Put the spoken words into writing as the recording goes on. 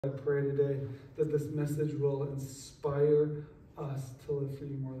I pray today that this message will inspire us to live for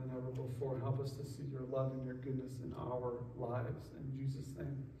you more than ever before. Help us to see your love and your goodness in our lives. In Jesus'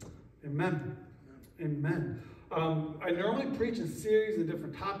 name, amen. Amen. I normally preach a series of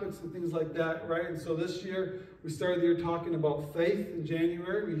different topics and things like that, right? And so this year, we started the year talking about faith in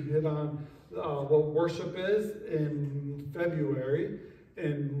January. We hit on what worship is in February.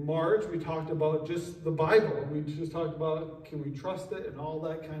 In March, we talked about just the Bible. We just talked about, can we trust it and all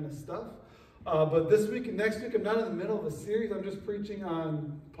that kind of stuff. But this week and next week, I'm not in the middle of a series. I'm just preaching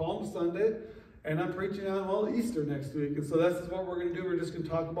on Palm Sunday, and I'm preaching on, Easter next week. And so this is what we're going to do. We're just going to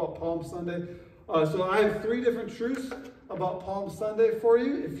talk about Palm Sunday. So I have 3 different truths about Palm Sunday for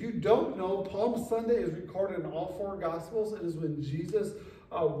you. If you don't know, Palm Sunday is recorded in all 4 Gospels. It is when Jesus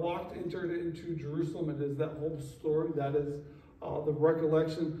entered into Jerusalem. It is that whole story. That is the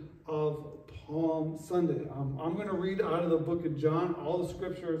recollection of Palm Sunday. I'm going to read out of the book of John. All the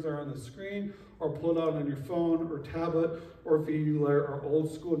scriptures are on the screen or pulled out on your phone or tablet, or if you are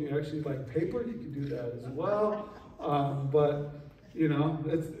old school and you actually like paper, you can do that as well. But you know,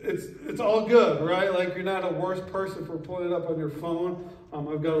 it's all good, right? Like, you're not a worse person for pulling it up on your phone.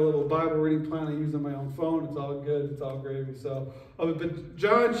 I've got a little Bible reading plan I use on my own phone. It's all good. It's all gravy. So, but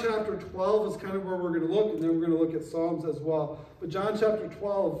John chapter 12 is kind of where we're going to look, and then we're going to look at Psalms as well. But John chapter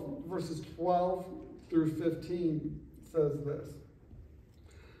 12, verses 12 through 15 says this.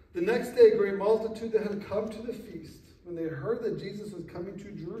 The next day, a great multitude that had come to the feast, when they heard that Jesus was coming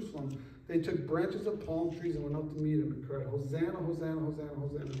to Jerusalem, they took branches of palm trees and went up to meet him and cried, Hosanna, Hosanna, Hosanna,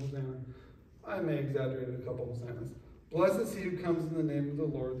 Hosanna, Hosanna. I may exaggerate a couple Hosannas. Blessed is he who comes in the name of the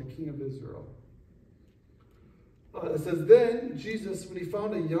Lord, the King of Israel. It says, then Jesus, when he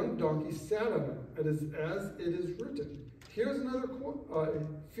found a young donkey, sat on it, as it is written. Here's another quote.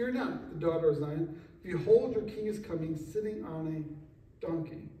 Fear not, the daughter of Zion. Behold, your king is coming, sitting on a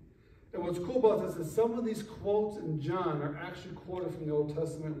donkey. And what's cool about this is some of these quotes in John are actually quoted from the Old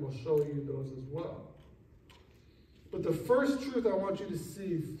Testament, and we'll show you those as well. But the first truth I want you to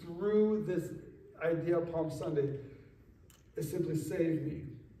see through this idea of Palm Sunday is simply save me,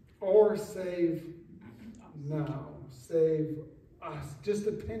 or save now, save us, just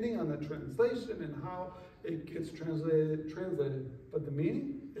depending on the translation and how it gets translated. But the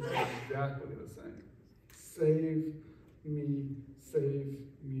meaning is exactly the same. Save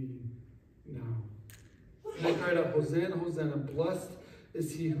me now. And they cried out, Hosanna, Hosanna, blessed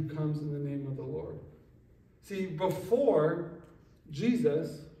is he who comes in the name of the Lord. See, before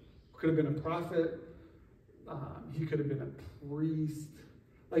Jesus could have been a prophet, he could have been a priest.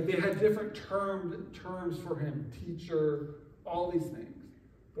 Like, they had different terms for him, teacher, all these things.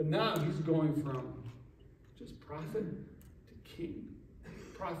 But now he's going from just prophet to king,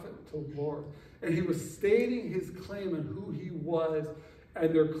 prophet to Lord. And he was stating his claim on who he was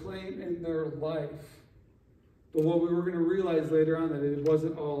and their claim in their life. But what we were going to realize later on, that it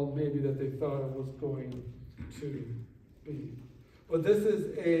wasn't all maybe that they thought it was going to be. But this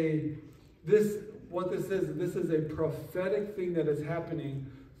is a prophetic thing that is happening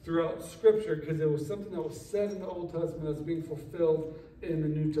throughout Scripture, because it was something that was said in the Old Testament that's being fulfilled in the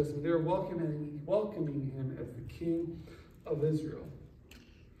New Testament. They were welcoming him as the King of Israel.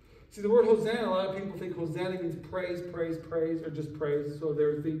 See, the word Hosanna, a lot of people think Hosanna means praise, praise, praise, or just praise. So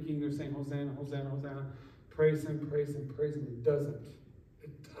they're saying Hosanna, Hosanna, Hosanna. Praise him, praise him, praise him. It doesn't. It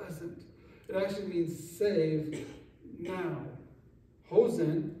doesn't. It actually means save now.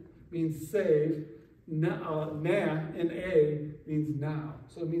 Hosan means save. Na and a means now.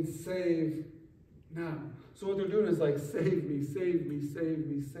 So it means save now. So what they're doing is like, save me, save me, save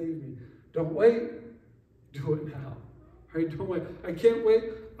me, save me. Don't wait. Do it now. Right? Don't wait. I can't wait.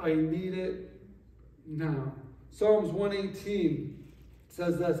 I need it now. Psalms 118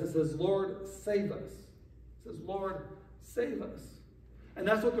 says this. It says, Lord, save us. It says, Lord, save us. And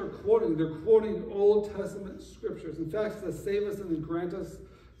that's what they're quoting. They're quoting Old Testament scriptures. In fact, it says, save us and then grant us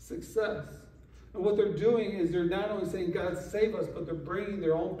success. And what they're doing is they're not only saying, God, save us, but they're bringing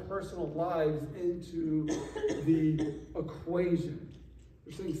their own personal lives into the equation.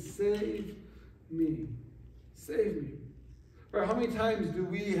 They're saying, save me. Save me. Or how many times do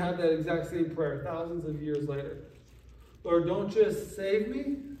we have that exact same prayer thousands of years later? Lord, don't just save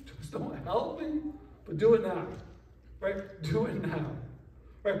me, just don't help me, but do it now. Right? Do it now.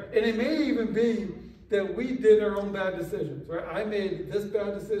 Right? And it may even be that we did our own bad decisions. Right? I made this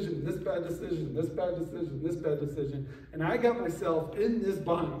bad decision, this bad decision, this bad decision, this bad decision, and I got myself in this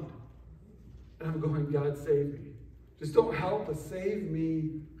bind. And I'm going, God, save me. Just don't help, but save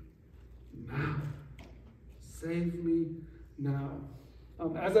me now. Save me now.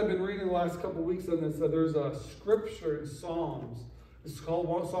 As I've been reading the last couple weeks on this, there's a scripture in Psalms It's called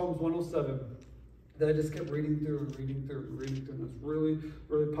Psalms 107. That I just kept reading through, and it's really,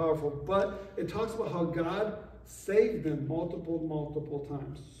 really powerful. But it talks about how God saved them multiple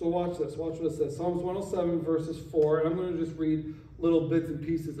times. So watch this. Watch what it says. Psalms 107, verses 4. And I'm going to just read little bits and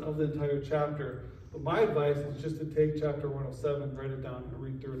pieces of the entire chapter. But my advice is just to take chapter 107, write it down, and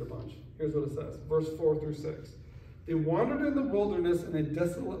read through it a bunch. Here's what it says. Verse 4 through 6. They wandered in the wilderness in a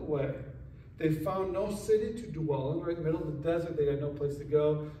desolate way. They found no city to dwell in. Right in the middle of the desert, they had no place to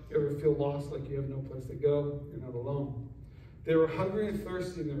go. You ever feel lost, like you have no place to go? You're not alone. They were hungry and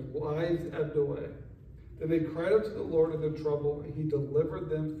thirsty, and their lives ebbed away. Then they cried out to the Lord in their trouble, and he delivered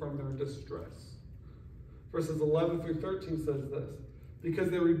them from their distress. Verses 11 through 13 says this.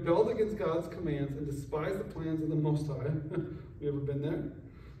 Because they rebelled against God's commands and despised the plans of the Most High. You ever been there?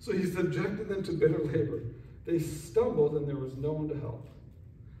 So he subjected them to bitter labor. They stumbled, and there was no one to help.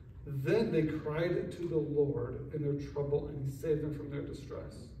 Then they cried to the Lord in their trouble, and he saved them from their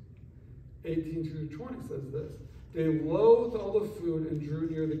distress. 18 through 20 says this. They loathed all the food and drew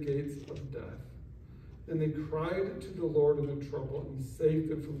near the gates of death. Then they cried to the Lord in their trouble, and he saved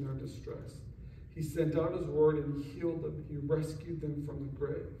them from their distress. He sent out his word and he healed them. He rescued them from the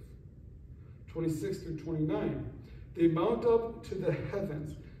grave. 26 through 29. They mount up to the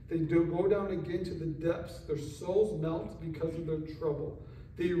heavens. They do go down again to the depths. Their souls melt because of their trouble.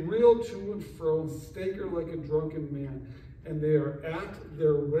 They reel to and fro and stagger like a drunken man, and they are at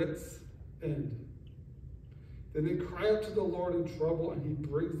their wits' end. Then they cry out to the Lord in trouble, and he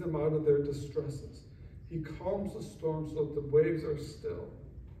brings them out of their distresses. He calms the storm so that the waves are still.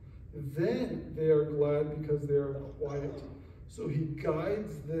 Then they are glad because they are quiet. So he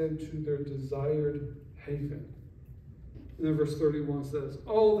guides them to their desired haven. And then verse 31 says,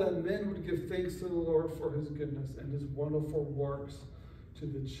 oh, that men would give thanks to the Lord for his goodness and his wonderful works to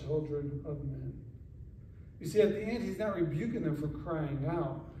the children of men. You see, at the end, he's not rebuking them for crying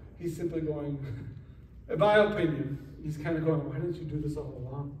out. He's simply going, in my opinion, he's kind of going, why didn't you do this all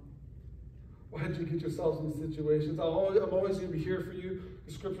along? Why did you get yourselves in situations? I'm always going to be here for you.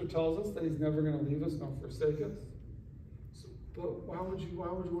 The scripture tells us that he's never going to leave us nor forsake us. So, but why would you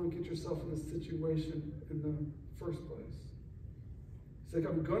want to get yourself in this situation in the first place? He's like,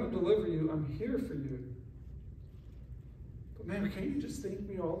 I'm going to deliver you. I'm here for you. But man, can't you just thank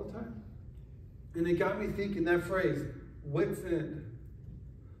me all the time? And it got me thinking that phrase, wits end.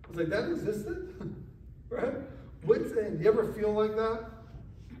 I was like, that existed? Right? Wits end. You ever feel like that?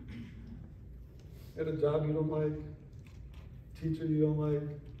 At a job you don't like, teacher you don't like,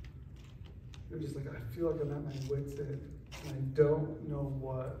 you're just like, I feel like I'm at my wits' end, and I don't know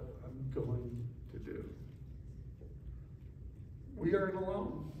what I'm going to do. We aren't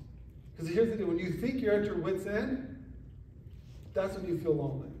alone. Because here's the deal, when you think you're at your wits' end, that's when you feel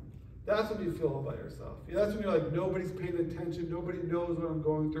lonely. That's when you feel all by yourself. That's when you're like, nobody's paying attention, nobody knows what I'm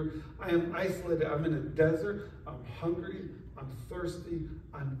going through. I am isolated, I'm in a desert, I'm hungry, I'm thirsty,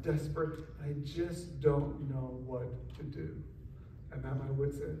 I'm desperate, I just don't know what to do. I'm at my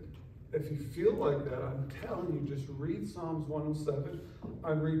wits' end. If you feel like that, I'm telling you, just read Psalms 107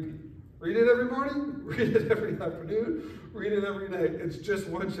 on repeat. Read it every morning, read it every afternoon, read it every night. It's just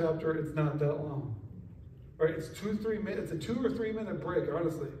one chapter, it's not that long. Right? It's 2-3 minutes, it's a 2 or 3 minute break,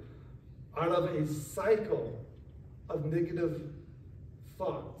 honestly, out of a cycle of negative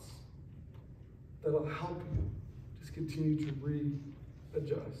thoughts that'll help you just continue to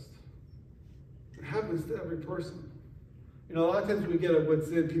readjust. It happens to every person. You know, a lot of times when we get at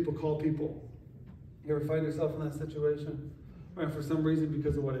wits end, people call people. You ever find yourself in that situation? Right, for some reason,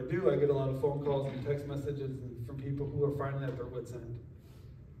 because of what I do, I get a lot of phone calls and text messages from people who are finding at their wits end.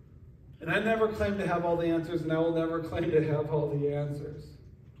 And I never claim to have all the answers, and I will never claim to have all the answers.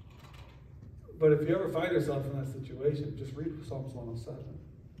 But if you ever find yourself in that situation, just read Psalms 107.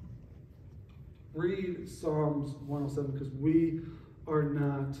 Read Psalms 107 because we are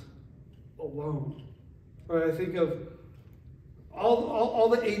not alone. Right, I think of all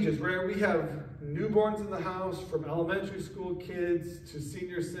the ages, right? We have newborns in the house, from elementary school kids to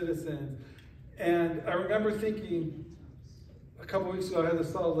senior citizens. And I remember thinking a couple weeks ago, I had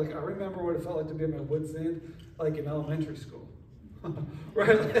this thought, like, I remember what it felt like to be at my wits' end, like in elementary school.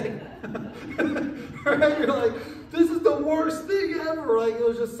 Right? Like, right? You're like, this is the worst thing ever. Like, it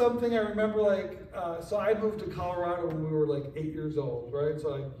was just something I remember, like, so I moved to Colorado when we were like 8 years old, right? So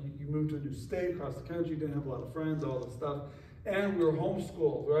like, you moved to a new state, across the country, didn't have a lot of friends, all this stuff. And we were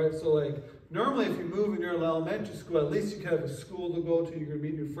homeschooled, right? So like, normally if you move and you're in elementary school, at least you could have a school to go to, you're gonna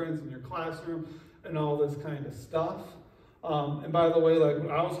meet new friends in your classroom and all this kind of stuff. And by the way, like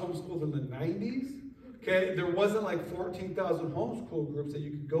when I was homeschooled in the 90s, okay, there wasn't like 14,000 homeschool groups that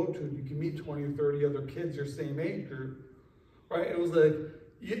you could go to and you could meet 20 or 30 other kids your same age group. right? It was like,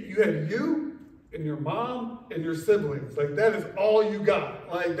 you had you and your mom and your siblings. Like, that is all you got.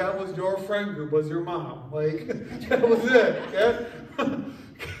 Like, that was your friend group, was your mom. Like, that was it, okay?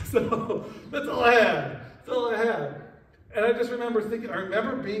 So, that's all I had. That's all I had. And I just remember thinking, I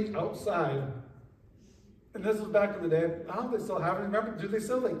remember being outside, and this was back in the day. I don't know if they still have it. Remember, do they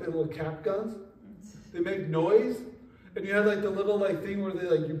still like the little cap guns? They make noise, and you had like the little like thing where they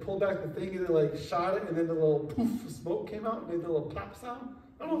like you pulled back the thing and they like shot it, and then the little poof of smoke came out and made the little pop sound.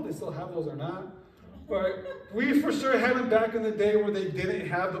 I don't know if they still have those or not. But we for sure had them back in the day where they didn't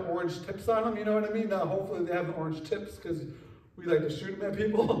have the orange tips on them. You know what I mean? Now hopefully they have the orange tips because we like to shoot them at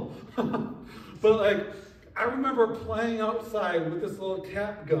people. But like, I remember playing outside with this little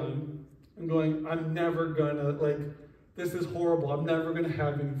cap gun and going, I'm never gonna, like, this is horrible. I'm never gonna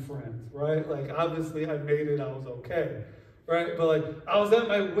have any friends, right? Like, obviously I made it, I was okay, right? But like, I was at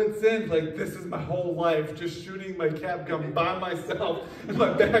my wits' end, like, this is my whole life, just shooting my cap gun by myself in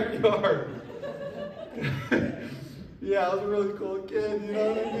my backyard. Yeah, I was a really cool kid, you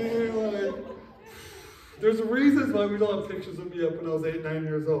know what I mean? Like, there's reasons why we don't have pictures of me up when I was 8, 9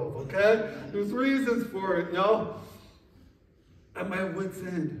 years old, okay? There's reasons for it, y'all. At my wits'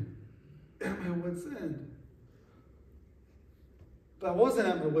 end. At my wits' end. But I wasn't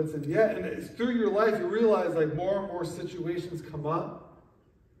at my wits' end yet. And it's through your life, you realize like more and more situations come up.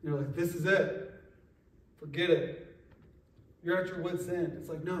 You're like, this is it. Forget it. You're at your wits' end. It's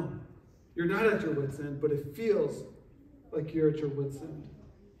like, no, you're not at your wits' end, but it feels like you're at your wits' end.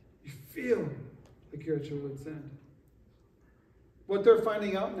 You feel like you're at your wits' end. What they're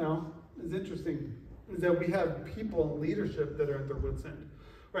finding out now is interesting, is that we have people in leadership that are at their wits' end.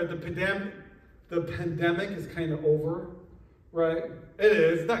 Right? The pandemic is kind of over, right? It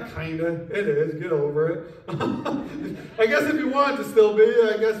is, not kind of, it is, get over it. I guess if you want it to still be,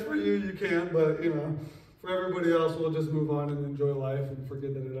 I guess for you, you can, but you know, for everybody else, we'll just move on and enjoy life and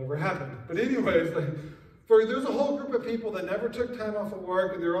forget that it ever happened. But anyways, like, there's a whole group of people that never took time off of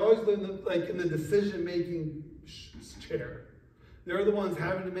work, and they're always in the decision-making chair. They're the ones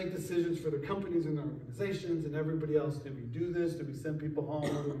having to make decisions for their companies and their organizations and everybody else. Did we do this? Did we send people home?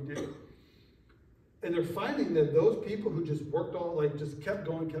 What do we do? And they're finding that those people who just worked all, like just kept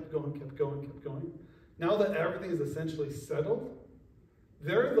going, now that everything is essentially settled,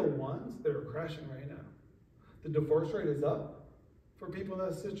 they're the ones that are crashing right now. The divorce rate is up for people in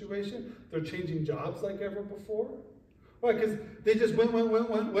that situation. They're changing jobs like ever before. Why? Because they just went,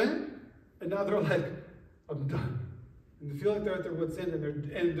 and now they're like, I'm done. And they feel like they're at their wits' end,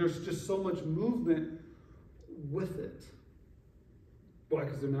 and there's just so much movement with it. Why?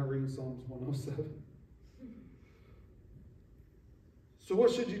 Because they're not reading Psalms 107. So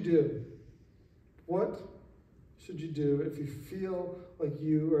what should you do? What should you do if you feel like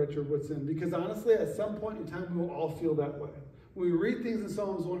you are at your wits' end? Because honestly, at some point in time, we will all feel that way. When we read things in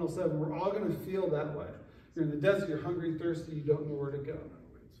Psalms 107, we're all going to feel that way. You're in the desert, you're hungry, thirsty, you don't know where to go.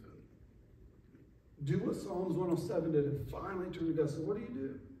 Do what Psalms 107 did and finally turn to God. So what do you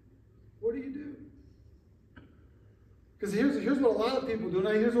do? What do you do? Because here's what a lot of people do. Now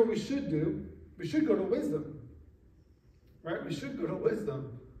here's what we should do. We should go to wisdom. Right? We should go to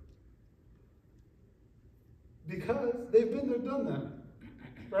wisdom. Because they've been there, done that.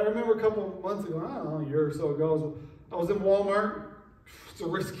 Right? I remember a couple of months ago, I don't know, a year or so ago, I was in Walmart. It's a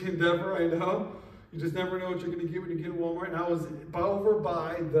risky endeavor, I know. You just never know what you're going to get when you get in Walmart. And I was over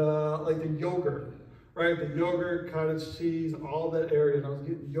by the yogurt. Right, the yogurt, cottage cheese, all that area, and I was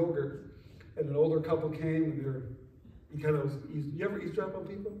getting yogurt. And an older couple came, and you ever eavesdrop on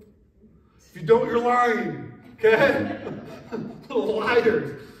people? If you don't, you're lying, okay? Little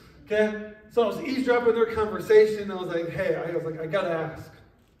liars, okay? So I was eavesdropping their conversation, and I was like, hey, I gotta ask.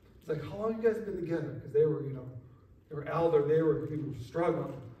 It's like, how long you guys been together? Because they were elder, they were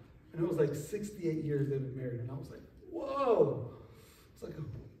struggling. And it was like 68 years they've been married, and I was like, whoa. It's like,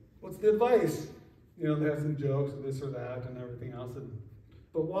 what's the advice? They have some jokes or this or that and everything else.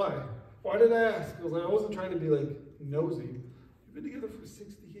 But why? Why did I ask? Because I wasn't trying to be like nosy. You've been together for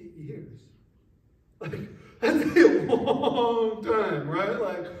 68 years. Like, that's a long time, right?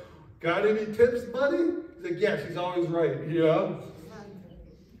 Like, got any tips, buddy? He's like, yeah, she's always right, He's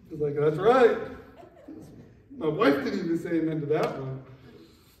like, that's right. My wife didn't even say amen to that one.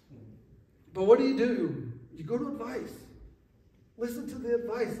 But what do? You go to advice. Listen to the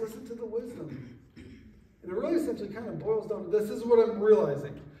advice. Listen to the wisdom. And it really essentially kind of boils down to this. This is what I'm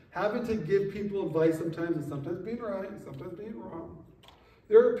realizing. Having to give people advice sometimes, and sometimes being right, and sometimes being wrong.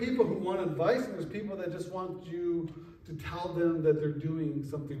 There are people who want advice, and there's people that just want you to tell them that they're doing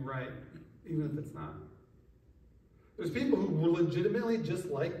something right, even if it's not. There's people who legitimately just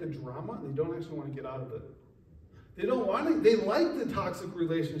like the drama, and they don't actually want to get out of it. They don't want to, they like the toxic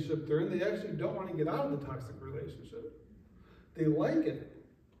relationship they're in. They actually don't want to get out of the toxic relationship. They like it.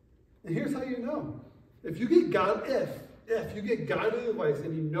 And here's how you know. If you get godly advice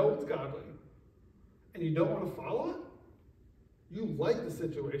and you know it's godly, and you don't want to follow it, you like the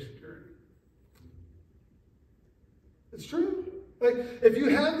situation you're in. It's true. Like, if you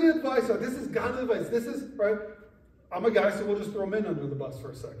have the advice, oh, this is godly advice, this is, right? I'm a guy, so we'll just throw men under the bus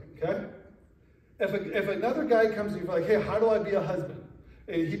for a second, okay? If another guy comes to you like, hey, how do I be a husband?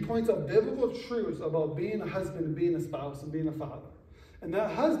 And he points out biblical truths about being a husband and being a spouse and being a father. And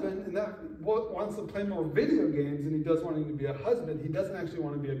that husband, wants to play more video games than he does wanting to be a husband. He doesn't actually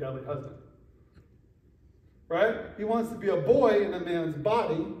want to be a godly husband. Right? He wants to be a boy in a man's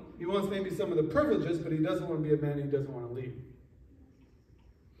body. He wants maybe some of the privileges, but he doesn't want to be a man. He doesn't want to lead.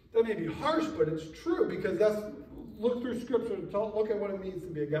 That may be harsh, but it's true, because look through Scripture and look at what it means to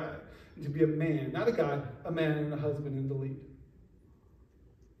be a guy and to be a man. Not a guy, a man and a husband and to lead.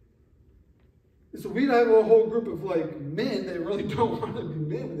 So we have a whole group of men that really don't want to be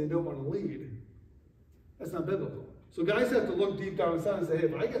men and they don't want to lead. That's not biblical. So guys have to look deep down inside and say, hey,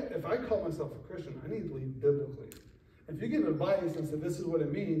 if I call myself a Christian, I need to lead biblically. If you give advice and say this is what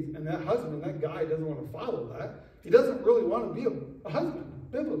it means, and that husband, that guy doesn't want to follow that, he doesn't really want to be a husband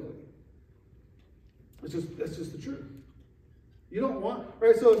biblically. That's just the truth. You don't want,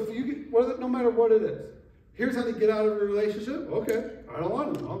 right? So if you get, no matter what it is, here's how to get out of a relationship. Okay, I don't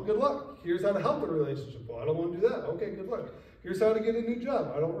want to. Oh, good luck. Here's how to help a relationship. Well, I don't want to do that. Okay, good luck. Here's how to get a new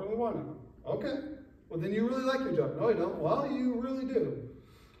job. I don't really want to. Okay. Well, then you really like your job. No, I don't. Well, you really do.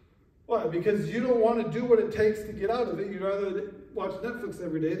 Why? Because you don't want to do what it takes to get out of it. You'd rather watch Netflix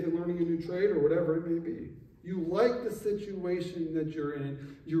every day than learning a new trade or whatever it may be. You like the situation that you're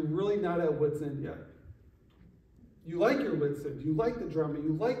in. You're really not at wit's end yet. You like your wit's end. You like the drama.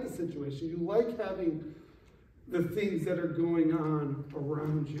 You like the situation. You like having the things that are going on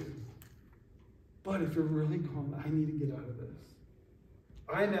around you. But if you're really going, I need to get out of this.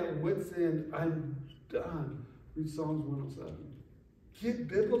 I'm at wit's end. I'm done. Read Psalms 107. Get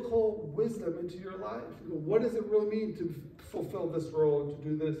biblical wisdom into your life. What does it really mean to fulfill this role and to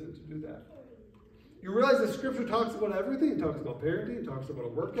do this and to do that? You realize the Scripture talks about everything. It talks about parenting. It talks about a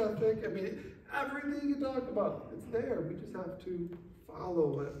work ethic. I mean, everything you talk about, it's there. We just have to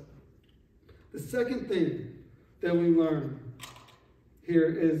follow it. The second thing that we learn here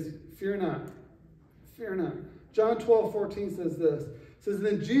is fear not. Fear not. John 12:14 says this. It says,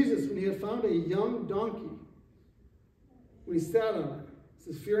 then Jesus, when he had found a young donkey, when he sat on it,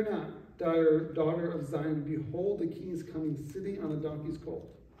 says, fear not, daughter of Zion, behold, the king is coming, sitting on a donkey's colt.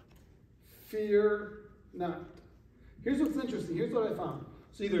 Fear not. Here's what's interesting. Here's what I found.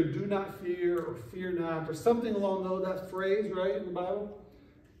 So either do not fear or fear not or something along those, that phrase, right, in the Bible,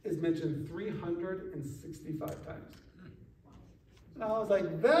 is mentioned 365 times. And I was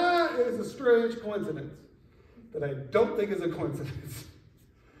like, that is a strange coincidence that I don't think is a coincidence.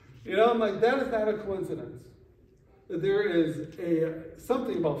 I'm like, that is not a coincidence. That there is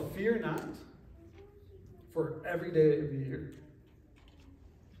something about fear not for every day of the year.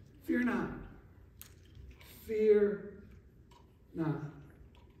 Fear not. Fear not.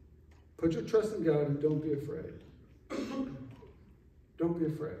 Put your trust in God and don't be afraid. Don't be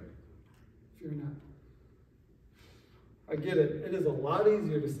afraid. Fear not. I get it. It is a lot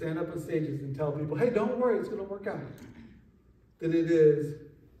easier to stand up on stages and tell people, hey, don't worry, it's going to work out, than it is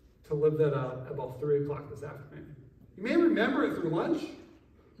to live that out about 3 o'clock this afternoon. You may remember it through lunch,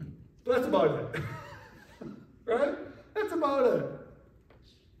 but that's about it. Right? That's about it.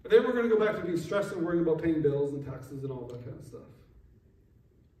 But then we're going to go back to being stressed and worrying about paying bills and taxes and all that kind of stuff.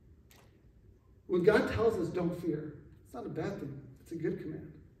 When God tells us don't fear, it's not a bad thing. It's a good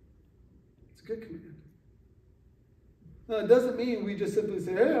command. It's a good command. Now, it doesn't mean we just simply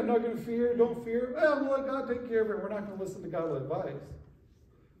say, hey, I'm not going to fear, don't fear. Well, we'll let God take care of it. We're not going to listen to God's advice.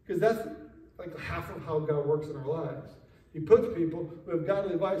 Because that's like half of how God works in our lives. He puts people who have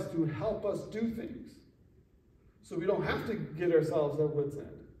godly advice to help us do things. So we don't have to get ourselves at wit's end.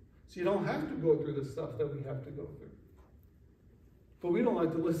 So you don't have to go through the stuff that we have to go through. But we don't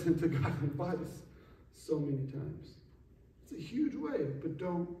like to listen to God's advice so many times. It's a huge way, but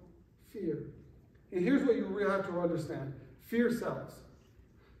don't fear. And here's what you really have to understand. Fear sells.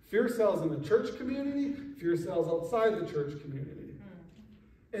 Fear sells in the church community. Fear sells outside the church community.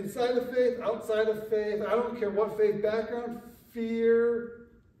 Inside of faith, outside of faith, I don't care what faith background, fear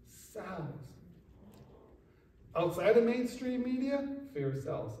sells. Outside of mainstream media, fear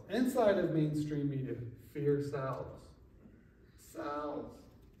sells. Inside of mainstream media, fear sells. Sells.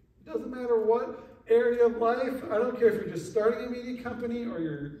 It doesn't matter what area of life. I don't care if you're just starting a media company or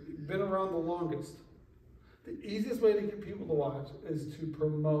you've been around the longest. The easiest way to get people to watch is to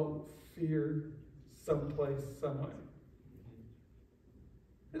promote fear someplace, some way.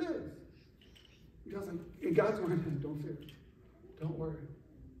 It is. God's going, don't fear. Don't worry.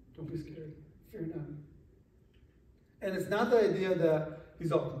 Don't be scared. Fear not. And it's not the idea that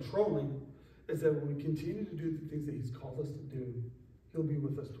he's all controlling. It's that when we continue to do the things that he's called us to do, he'll be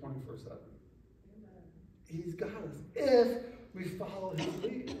with us 24/7. He's got us if we follow his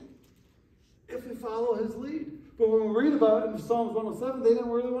lead. If we follow his lead. But when we read about it in Psalms 107, they didn't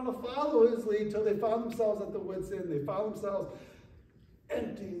really want to follow his lead until they found themselves at the wits' end. They found themselves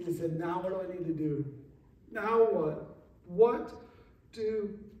empty. They said, now what do I need to do? Now what? What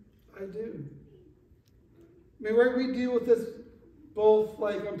do I do? I mean, right, we deal with this both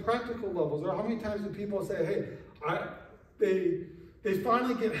like on practical levels. Or how many times do people say, hey, they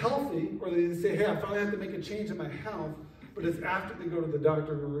finally get healthy, or they say, hey, I finally have to make a change in my health, but it's after they go to the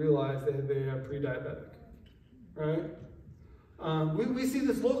doctor and realize that they are pre-diabetic, right? We see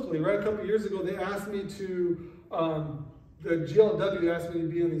this locally, right? A couple of years ago, they asked me to, the GLW asked me to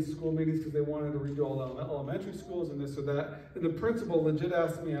be in these school meetings because they wanted to redo all the elementary schools and this or that. And the principal legit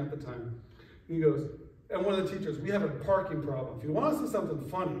asked me at the time, he goes, and one of the teachers, we have a parking problem. If you want to see something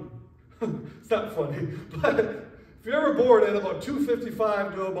funny, it's not funny, but if you're ever bored at about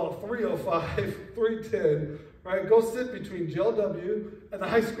 2:55 to about 3:05, 3:10, right, go sit between GLW and the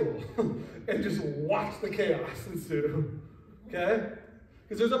high school and just watch the chaos ensue, okay?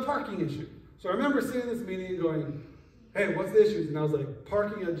 Because there's a parking issue. So I remember sitting in this meeting and going, hey, what's the issues? And I was like,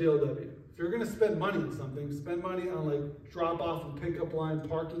 parking at GLW. If you're going to spend money on something, spend money on like drop off and pickup line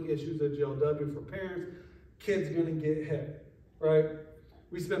parking issues at GLW for parents. Kids going to get hit, right?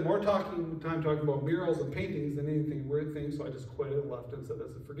 We spent more time talking about murals and paintings than anything weird things, so I just quit it, left it, and said,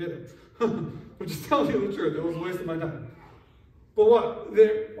 I said, forget it. I'm just telling you the truth. It was a waste of my time. But what?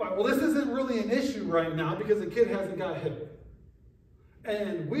 Well, this isn't really an issue right now because the kid hasn't got hit.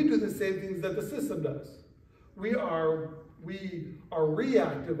 And we do the same things that the system does. We are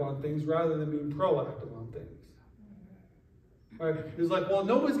reactive on things rather than being proactive on things. Right? It's like, well,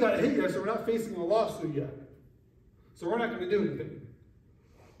 nobody's got hit yet, so we're not facing a lawsuit yet. So we're not going to do anything.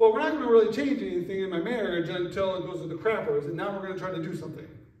 Well, we're not going to really change anything in my marriage until it goes to the crappers, and now we're going to try to do something.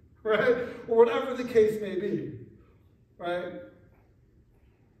 Right? Or whatever the case may be. Right?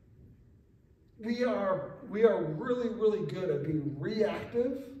 We are really, really good at being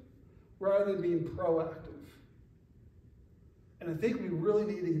reactive rather than being proactive. And I think we really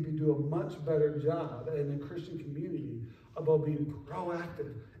need to do a much better job in the Christian community about being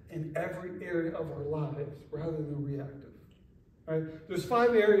proactive in every area of our lives rather than reactive. Right? There's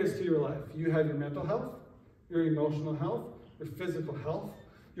 5 areas to your life. You have your mental health, your emotional health, your physical health,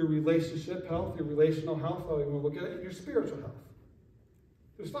 your relationship health, your relational health, how you want to look at it, and your spiritual health.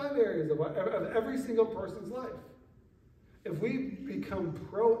 There's 5 areas of every single person's life. If we become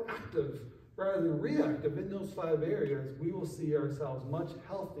proactive rather than reactive in those 5 areas, we will see ourselves much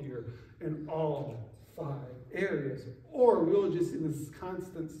healthier in all 5 areas. Or we'll just in this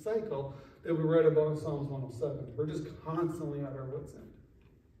constant cycle that we read about in Psalms 107. We're just constantly at our wits' end.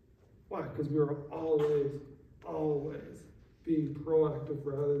 Why? Because we are always being proactive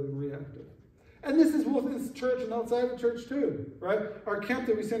rather than reactive. And this is both in church and outside of church too, right? Our camp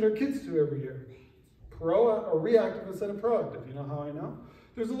that we send our kids to every year. Reactive instead of proactive. You know how I know?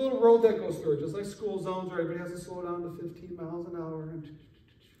 There's a little road that goes through it, just like school zones, right? Everybody has to slow down to 15 miles an hour.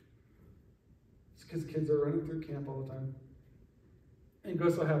 It's because kids are running through camp all the time. And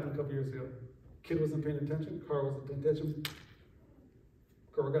guess what happened a couple years ago? Kid wasn't paying attention, car wasn't paying attention.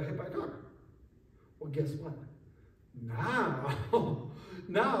 Car got hit by a car. Well, guess what?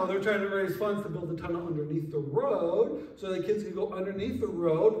 Now they're trying to raise funds to build a tunnel underneath the road so that kids can go underneath the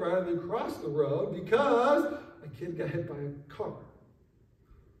road rather than cross the road because a kid got hit by a car.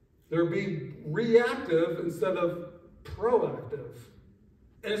 They're being reactive instead of proactive.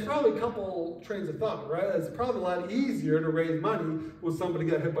 And it's probably a couple trains of thought, right? It's probably a lot easier to raise money when somebody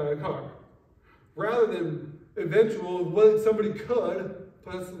got hit by a car rather than eventual what somebody could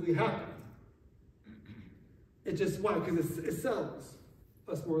possibly happen. It's just why? Because it sells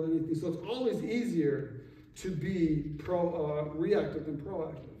us more than anything. So it's always easier to be reactive than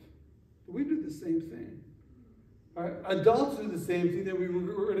proactive. But we do the same thing. All right? Adults do the same thing that we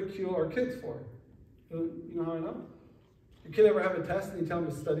ridicule our kids for. You know how I know? Your kid ever have a test and you tell them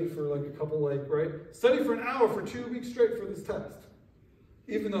to study for like a couple, right? Study for an hour for 2 weeks straight for this test.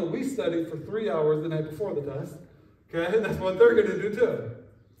 Even though we studied for 3 hours the night before the test. Okay? That's what they're going to do too.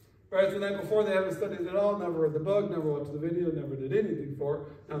 Right? So the night before they haven't studied at all, never read the book, never watched the video, never did anything for it.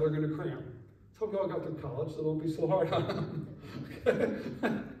 Now they're going to cram. That's how we all got through college, so don't be so hard on them. Okay?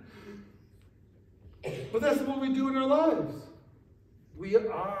 But that's what we do in our lives. We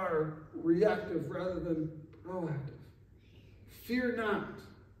are reactive rather than proactive. Fear not.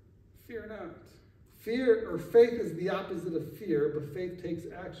 Fear not. Fear or faith is the opposite of fear, but faith takes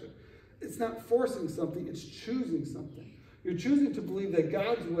action. It's not forcing something, it's choosing something. You're choosing to believe that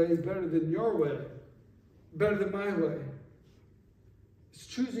God's way is better than your way, better than my way. It's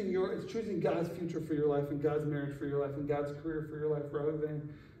choosing God's future for your life and God's marriage for your life and God's career for your life rather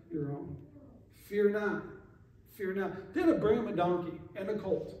than your own. Fear not. Fear not. They had to bring him a donkey and a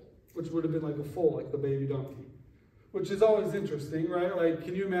colt, which would have been like a foal, like the baby donkey. Which is always interesting, right? Like,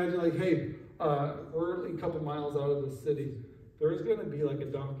 can you imagine, like, hey, we're a couple miles out of the city. There's going to be like a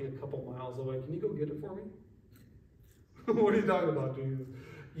donkey a couple miles away. Can you go get it for me? What are you talking about, Jesus?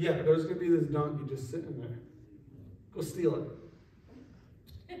 Yeah, there's going to be this donkey just sitting there. Go steal it.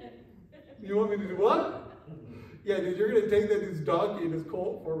 You want me to do what? Yeah, dude, you're going to take that dude's donkey and his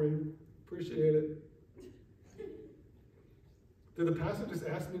colt for me. Appreciate it. Did the pastor just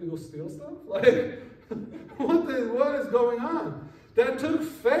ask me to go steal stuff? Like, what is going on? That took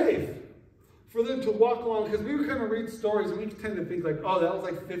faith for them to walk along, because we kind of read stories and we tend to think like, oh, that was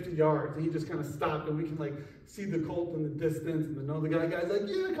like 50 yards. And he just kind of stopped and we can like see the colt in the distance. And the guy's like,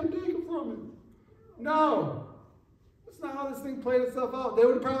 yeah, come take it from him. No. That's not how this thing played itself out. They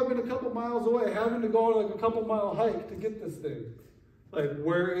would have probably been a couple miles away, having to go on like a couple mile hike to get this thing. Like,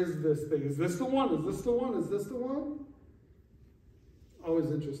 where is this thing? Is this the one? Is this the one? Is this the one?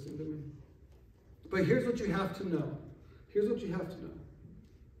 Always interesting to me. But here's what you have to know. Here's what you have to know.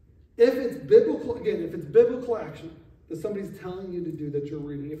 If it's biblical, again, if it's biblical action that somebody's telling you to do that you're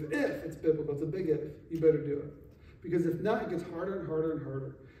reading, if it's biblical, it's a big if, you better do it. Because if not, it gets harder and harder and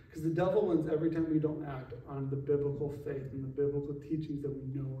harder. Because the devil wins every time we don't act on the biblical faith and the biblical teachings that we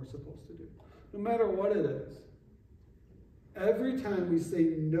know we're supposed to do. No matter what it is. Every time we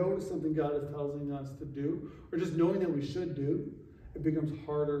say no to something God is telling us to do, or just knowing that we should do, it becomes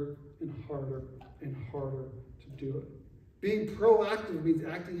harder and harder and harder to do it. Being proactive means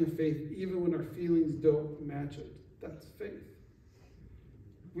acting in faith even when our feelings don't match it. That's faith.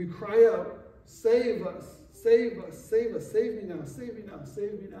 We cry out, save us, save us, save us, save me now, save me now,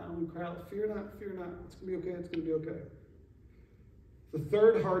 save me now. And we cry out, fear not, fear not. It's going to be okay, it's going to be okay. The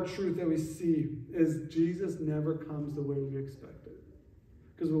third hard truth that we see is Jesus never comes the way we expected.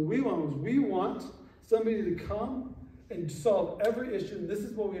 Because what we want somebody to come and solve every issue, and this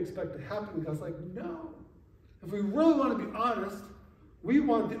is what we expect to happen. God's like, no. If we really want to be honest, we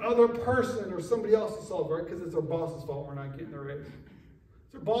want the other person or somebody else to solve it, right? Because it's our boss's fault we're not getting the raise.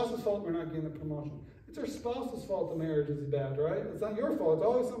 It's our boss's fault we're not getting the promotion. It's our spouse's fault the marriage is bad, right? It's not your fault. It's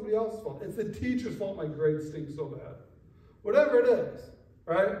always somebody else's fault. It's the teacher's fault my grades stink so bad. Whatever it is,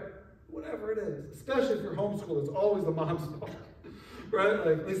 right? Whatever it is. Especially if you're homeschooled, it's always the mom's fault. Right?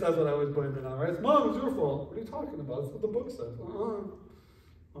 Like, at least that's what I always blame it on, right? It's Mom, it's your fault. What are you talking about? That's what the book says. Oh,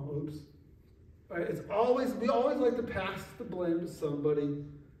 oops. Right? We always like to pass the blame to somebody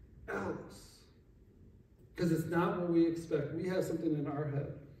else. Because it's not what we expect. We have something in our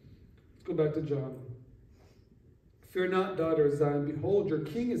head. Let's go back to John. Fear not, daughter of Zion. Behold, your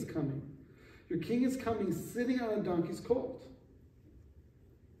king is coming. Your king is coming sitting on a donkey's colt.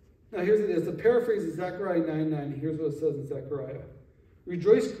 Now here's it is. The paraphrase of Zechariah 9:9. Here's what it says in Zechariah.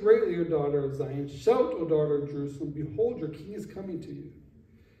 Rejoice greatly, O daughter of Zion. Shout, O daughter of Jerusalem. Behold, your king is coming to you.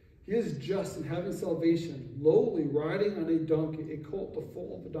 He is just and having salvation, lowly, riding on a donkey, a colt, the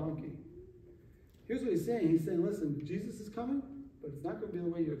foal of a donkey. Here's what he's saying. He's saying, listen, Jesus is coming, but it's not going to be the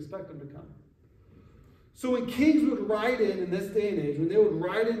way you expect him to come. So when kings would ride in this day and age, when they would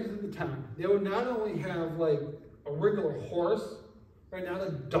ride into the town, they would not only have like a regular horse, right now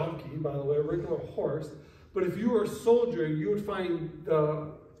a donkey, by the way, a regular horse, but if you were a soldier, you would find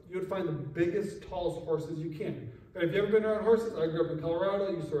the biggest, tallest horses you can. Right? Have you ever been around horses? I grew up in Colorado.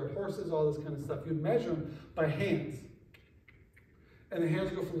 You used to ride horses, all this kind of stuff. You'd measure them by hands. And the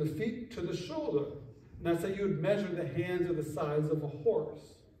hands go from the feet to the shoulder. And that's how you would measure the hands or the size of a horse.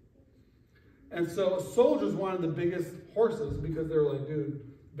 And so soldiers wanted the biggest horses because they were like, dude,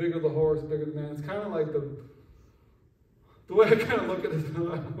 bigger the horse, bigger the man. It's kind of like the way I kind of look at it, I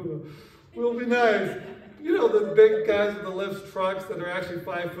don't know, will be nice. You know, the big guys with the lifts trucks that are actually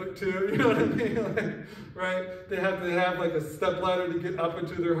 5'2", you know what I mean? Like, right? They have to have like a step ladder to get up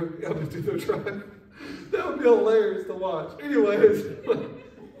into their truck. That would be hilarious to watch. Anyways,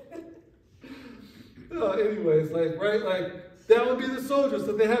 that would be the soldiers.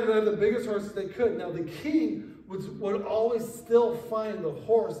 So they had to have the biggest horses they could. Now the king would always still find the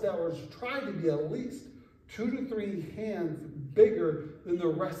horse that was trying to be at least 2 to 3 hands bigger than the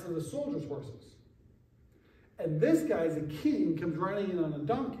rest of the soldiers' horses. And this guy, as a king, comes riding in on a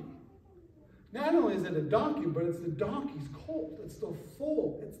donkey. Not only is it a donkey, but it's the donkey's colt. It's the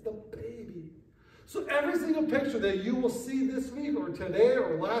foal. It's the baby. So every single picture that you will see this week or today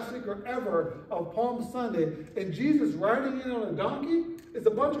or last week or ever of Palm Sunday and Jesus riding in on a donkey is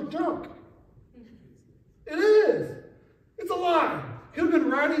a bunch of junk. It is. It's a lie. He would have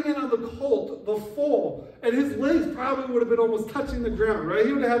been riding in on the colt, the foal, and his legs probably would have been almost touching the ground, right?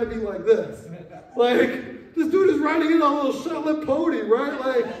 He would have had to be like this. Like, this dude is riding in on a little short-lived pony, right?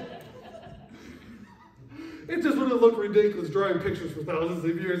 Like, it just would have looked ridiculous drawing pictures for thousands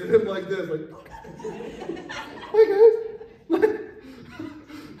of years of him like this, like, hey guys.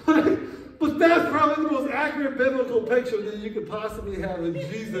 But that's probably the most accurate biblical picture that you could possibly have of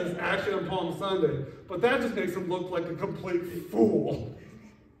Jesus actually on Palm Sunday. But that just makes him look like a complete fool.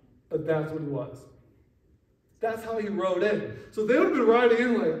 But that's what he was. That's how he rode in. So they would have been riding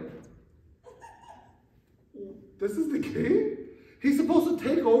in like, this is the king? He's supposed to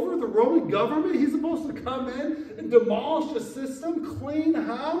take over the Roman government? He's supposed to come in and demolish the system, clean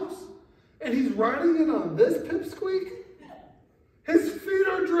house? And he's riding in on this pipsqueak? His feet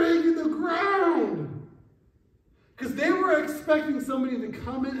are dragging the ground. Because they were expecting somebody to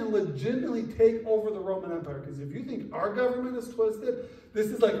come in and legitimately take over the Roman Empire. Because if you think our government is twisted, this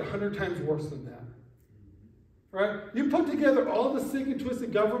is like 100 times worse than that. Right? You put together all the sick and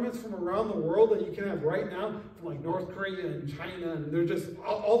twisted governments from around the world that you can have right now, from like North Korea and China, and they're just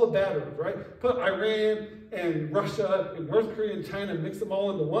all the bad ones, right? Put Iran and Russia and North Korea and China, mix them all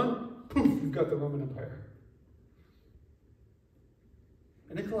into one, poof, you've got the Roman Empire.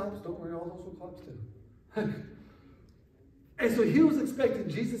 And it collapsed. Don't worry, all those will collapse too. And so he was expecting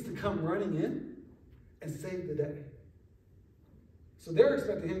Jesus to come running in and save the day. So they're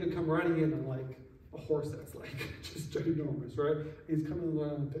expecting him to come running in on like a horse that's like just ginormous, right? He's coming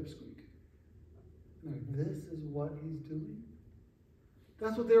along on a pipsqueak. Like, this is what he's doing?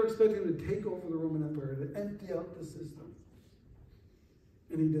 That's what they were expecting, to take over the Roman Empire, to empty out the system.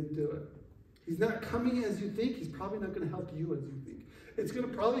 And he didn't do it. He's not coming as you think. He's probably not going to help you as you think. It's going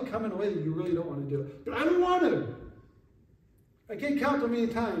to probably come in a way that you really don't want to do it. But I don't want to. I can't count how many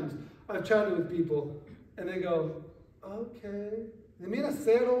times I've chatted with people and they go, okay. They may not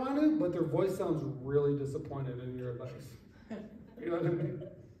say I don't want to, but their voice sounds really disappointed in your advice. You know what I mean?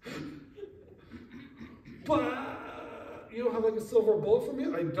 But you don't have like a silver bullet for me?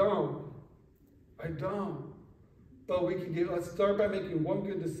 I don't. But we can let's start by making one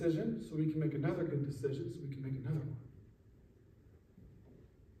good decision so we can make another good decision so we can make another one.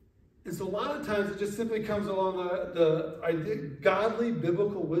 And so a lot of times it just simply comes along the idea, godly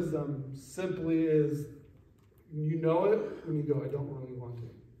biblical wisdom simply is, you know it when you go, I don't really want to.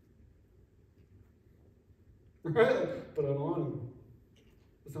 Right? But I don't want to.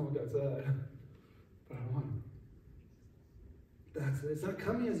 That's not what God said. But I don't want to. That's it. It's not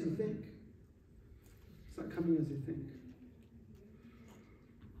coming as you think. It's not coming as you think.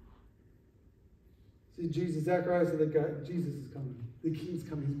 See, Jesus, Zacharias said that God, Jesus is coming. The king's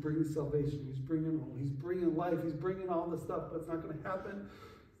coming. He's bringing salvation. He's bringing all. He's bringing life. He's bringing all this stuff. But it's not going to happen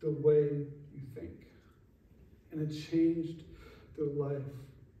the way you think. And it changed their life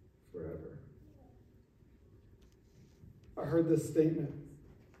forever. I heard this statement.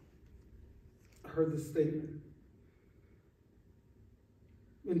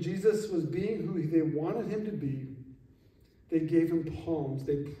 When Jesus was being who they wanted him to be, they gave him palms.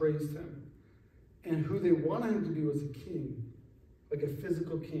 They praised him. And who they wanted him to be was a king, like a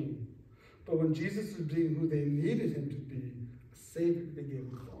physical king. But when Jesus was being who they needed him to be, a savior, they gave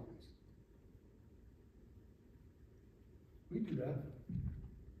him palms. We do that.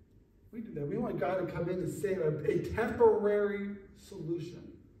 We want God to come in and save a temporary solution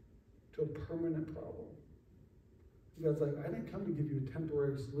to a permanent problem. God's like, I didn't come to give you a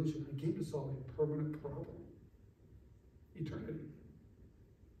temporary solution. I came to solve a permanent problem. Eternity.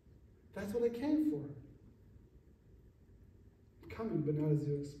 That's what I came for. I'm coming, but not as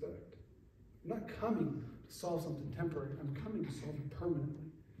you expect. I'm not coming to solve something temporary. I'm coming to solve it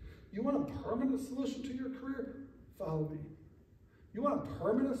permanently. You want a permanent solution to your career? Follow me. You want a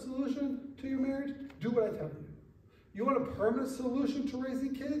permanent solution to your marriage? Do what I tell you. You want a permanent solution to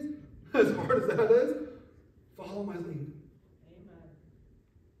raising kids? As hard as that is, follow my lead. Amen.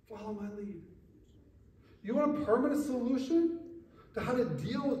 Follow my lead. You want a permanent solution to how to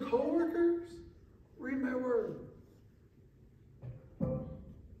deal with coworkers? Read my word.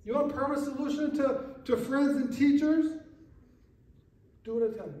 You want a permanent solution to friends and teachers? Do what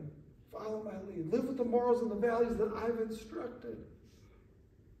I tell you. Follow my lead. Live with the morals and the values that I've instructed.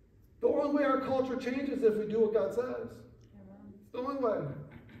 The only way our culture changes is if we do what God says. It's the only way.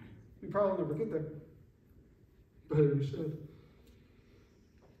 We probably never get there. But we should.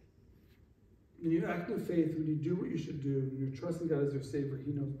 When you act in faith, when you do what you should do, when you're trusting God as your Savior,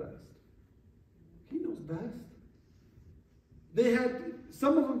 He knows best. He knows best.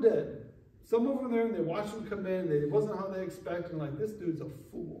 Some of them did. Some of them there, and they watched him come in, and it wasn't how they expected, and like, this dude's a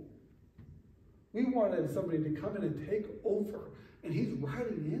fool. We wanted somebody to come in and take over, and he's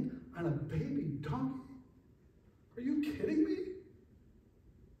riding in on a baby donkey. Are you kidding me?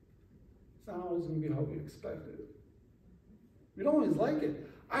 It's not always going to be how we expected. We don't always like it.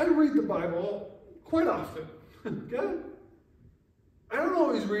 I read the Bible quite often, okay? I don't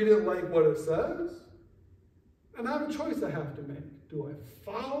always read it like what it says. And I have a choice I have to make. Do I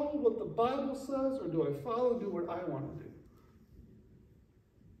follow what the Bible says, or do I follow and do what I want to do?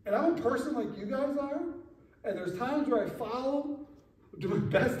 And I'm a person like you guys are, and there's times where I do my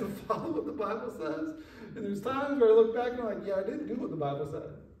best to follow what the Bible says, and there's times where I look back and I'm like, yeah, I didn't do what the Bible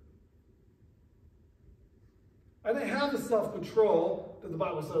said. I didn't have the self-control that the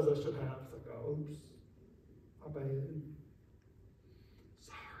Bible says I should have. It's like, oh, oops, I bad.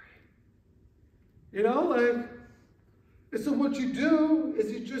 Sorry. You know, like, and so what you do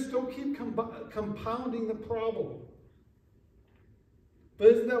is you just don't keep compounding the problem. But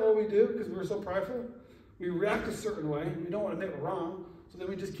isn't that what we do? Because we're so prideful? We react a certain way. We don't want to admit we're wrong. So then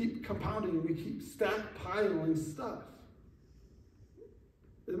we just keep compounding and we keep piling stuff.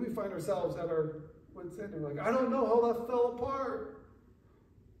 And then we find ourselves at our wits' end. We're like, I don't know how that fell apart.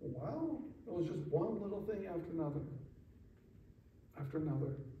 Well, it was just one little thing after another. After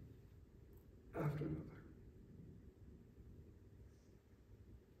another. After another.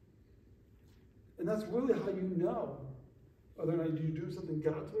 And that's really how you know whether or not you do something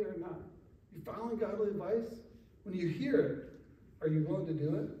God's way or not. You following godly advice? When you hear it, are you willing to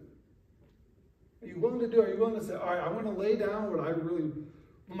do it? Are you willing to do it? Are you willing to say, all right, I want to lay down what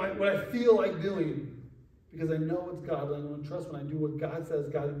I feel like doing, because I know it's godly. I'm going to trust when I do what God says,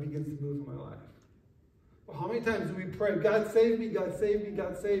 God begins to move in my life. Well, how many times do we pray, God save me, God save me,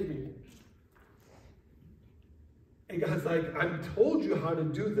 God save me? And God's like, I've told you how to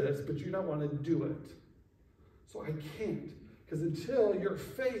do this, but you don't want to do it. So I can't. Because until your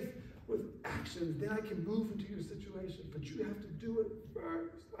faith with actions, then I can move into your situation. But you have to do it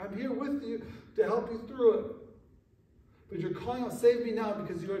first. I'm here with you to help you through it. But you're calling out, save me now,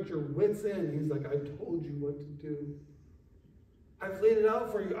 because you're at your wits' end. He's like, I told you what to do. I've laid it out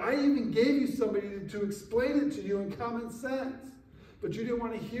for you. I even gave you somebody to explain it to you in common sense. But you didn't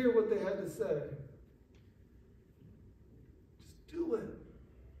want to hear what they had to say. Do it.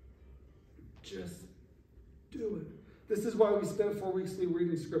 Just do it. This is why we spend 4 weeks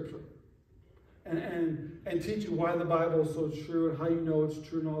reading Scripture and teach you why the Bible is so true and how you know it's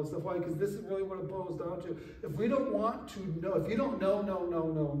true and all this stuff. Why? Because this is really what it boils down to. If we don't want to know, if you don't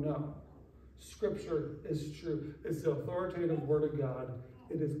know, Scripture is true. It's the authoritative Word of God.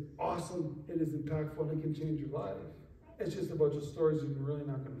 It is awesome. It is impactful, and it can change your life. It's just a bunch of stories you're really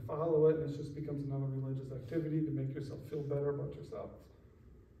not going to follow it, and it just becomes another religious activity to make yourself feel better about yourself.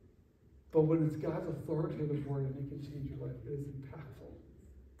 But when it's God's authoritative word and it can change your life, it is impactful.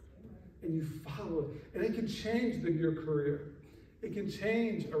 And you follow it. And it can change your career. It can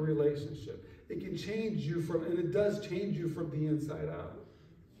change a relationship. It can change you and it does change you from the inside out.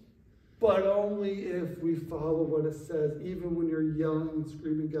 But only if we follow what it says, even when you're yelling and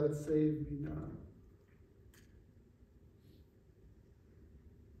screaming, God save me now.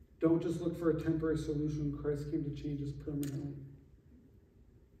 Don't just look for a temporary solution. Christ came to change us permanently.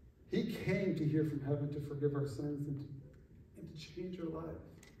 He came to hear from heaven to forgive our sins and to change our life.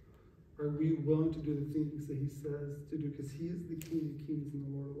 Are we willing to do the things that he says to do? Because he is the King of Kings and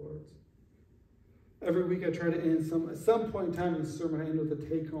the Lord of Lords. Every week I try to end at some point in time in the sermon, I end with a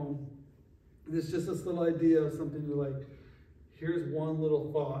take-home. It's just this little idea of something you're like, here's one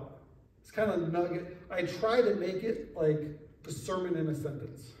little thought. It's kind of a nugget. I try to make it like the sermon in a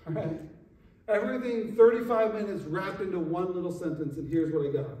sentence, right? Everything 35 minutes wrapped into one little sentence, and here's what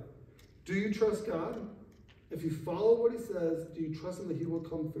I got. Do you trust God? If you follow what he says, do you trust him that he will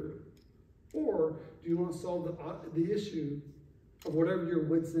come through? Or do you want to solve the issue of whatever your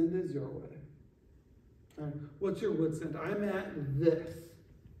wits end is your way? Right? What's your wits end? I'm at this.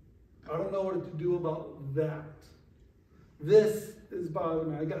 I don't know what to do about that. This is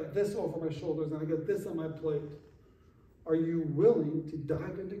bothering me. I got this over my shoulders, and I got this on my plate. Are you willing to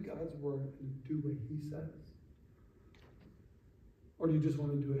dive into God's word and do what he says? Or do you just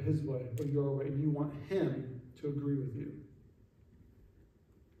want to do it his way or your way, and you want him to agree with you?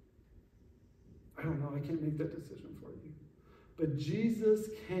 I don't know. I can't make that decision for you. But Jesus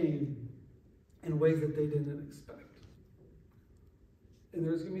came in ways that they didn't expect. And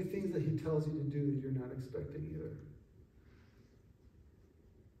there's going to be things that he tells you to do that you're not expecting either.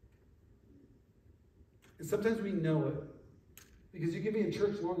 And sometimes we know it. Because you can be in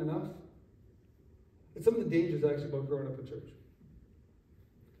church long enough. And some of the dangers actually about growing up in church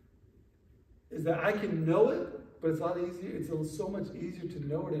is that I can know it, but it's a lot easier. It's so much easier to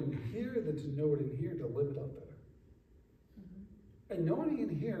know it in here than to know it in here to live it out there. Mm-hmm. And knowing it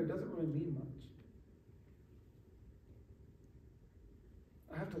in here doesn't really mean much.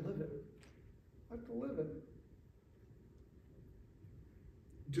 I have to live it. I have to live it.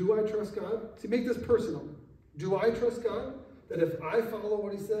 Do I trust God? See, make this personal. Do I trust God that if I follow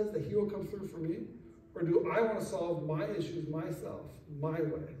what he says, that he will come through for me? Or do I want to solve my issues myself, my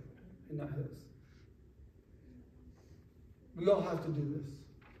way, and not his? We all have to do this.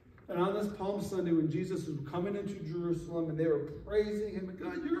 And on this Palm Sunday, when Jesus was coming into Jerusalem and they were praising him,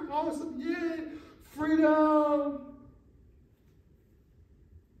 God, you're awesome, yay, freedom,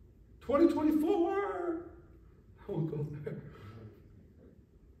 2024. I won't go there.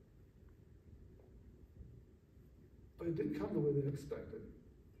 But it didn't come the way they expected.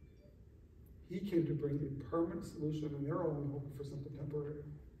 He came to bring a permanent solution, and they're all hoping for something temporary.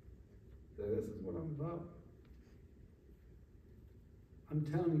 So this is what I'm about. I'm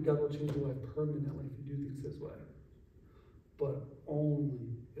telling you, God will change your life permanently if you do things his way. But only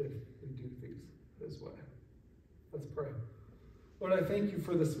if we do things his way. Let's pray. Lord, I thank you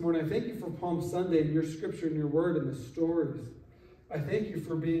for this morning. I thank you for Palm Sunday and your scripture and your word and the stories. I thank you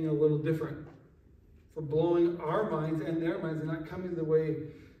for being a little different, for blowing our minds and their minds and not coming the way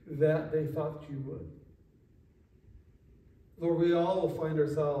that they thought you would. Lord, we all will find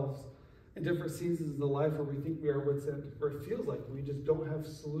ourselves in different seasons of the life where we think we are wits end, where it feels like we just don't have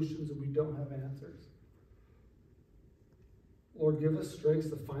solutions and we don't have answers. Lord, give us strength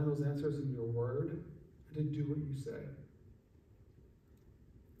to find those answers in your word and to do what you say.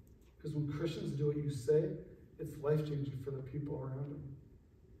 Because when Christians do what you say, it's life-changing for the people around them.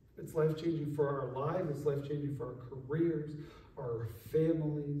 It's life-changing for our lives. It's life-changing for our careers, our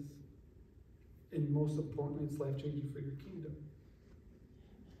families. And most importantly, it's life-changing for your kingdom.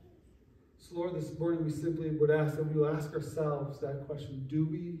 So Lord, this morning we simply would ask that we will ask ourselves that question. Do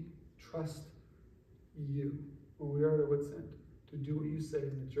we trust you when we are at our wits' end to do what you say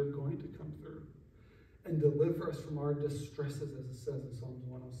and that you're going to come through and deliver us from our distresses, as it says in Psalms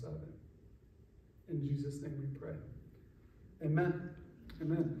 107? In Jesus' name we pray. Amen.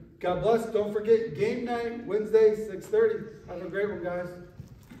 Amen. God bless. Don't forget, game night, Wednesday, 6:30. Have a great one, guys.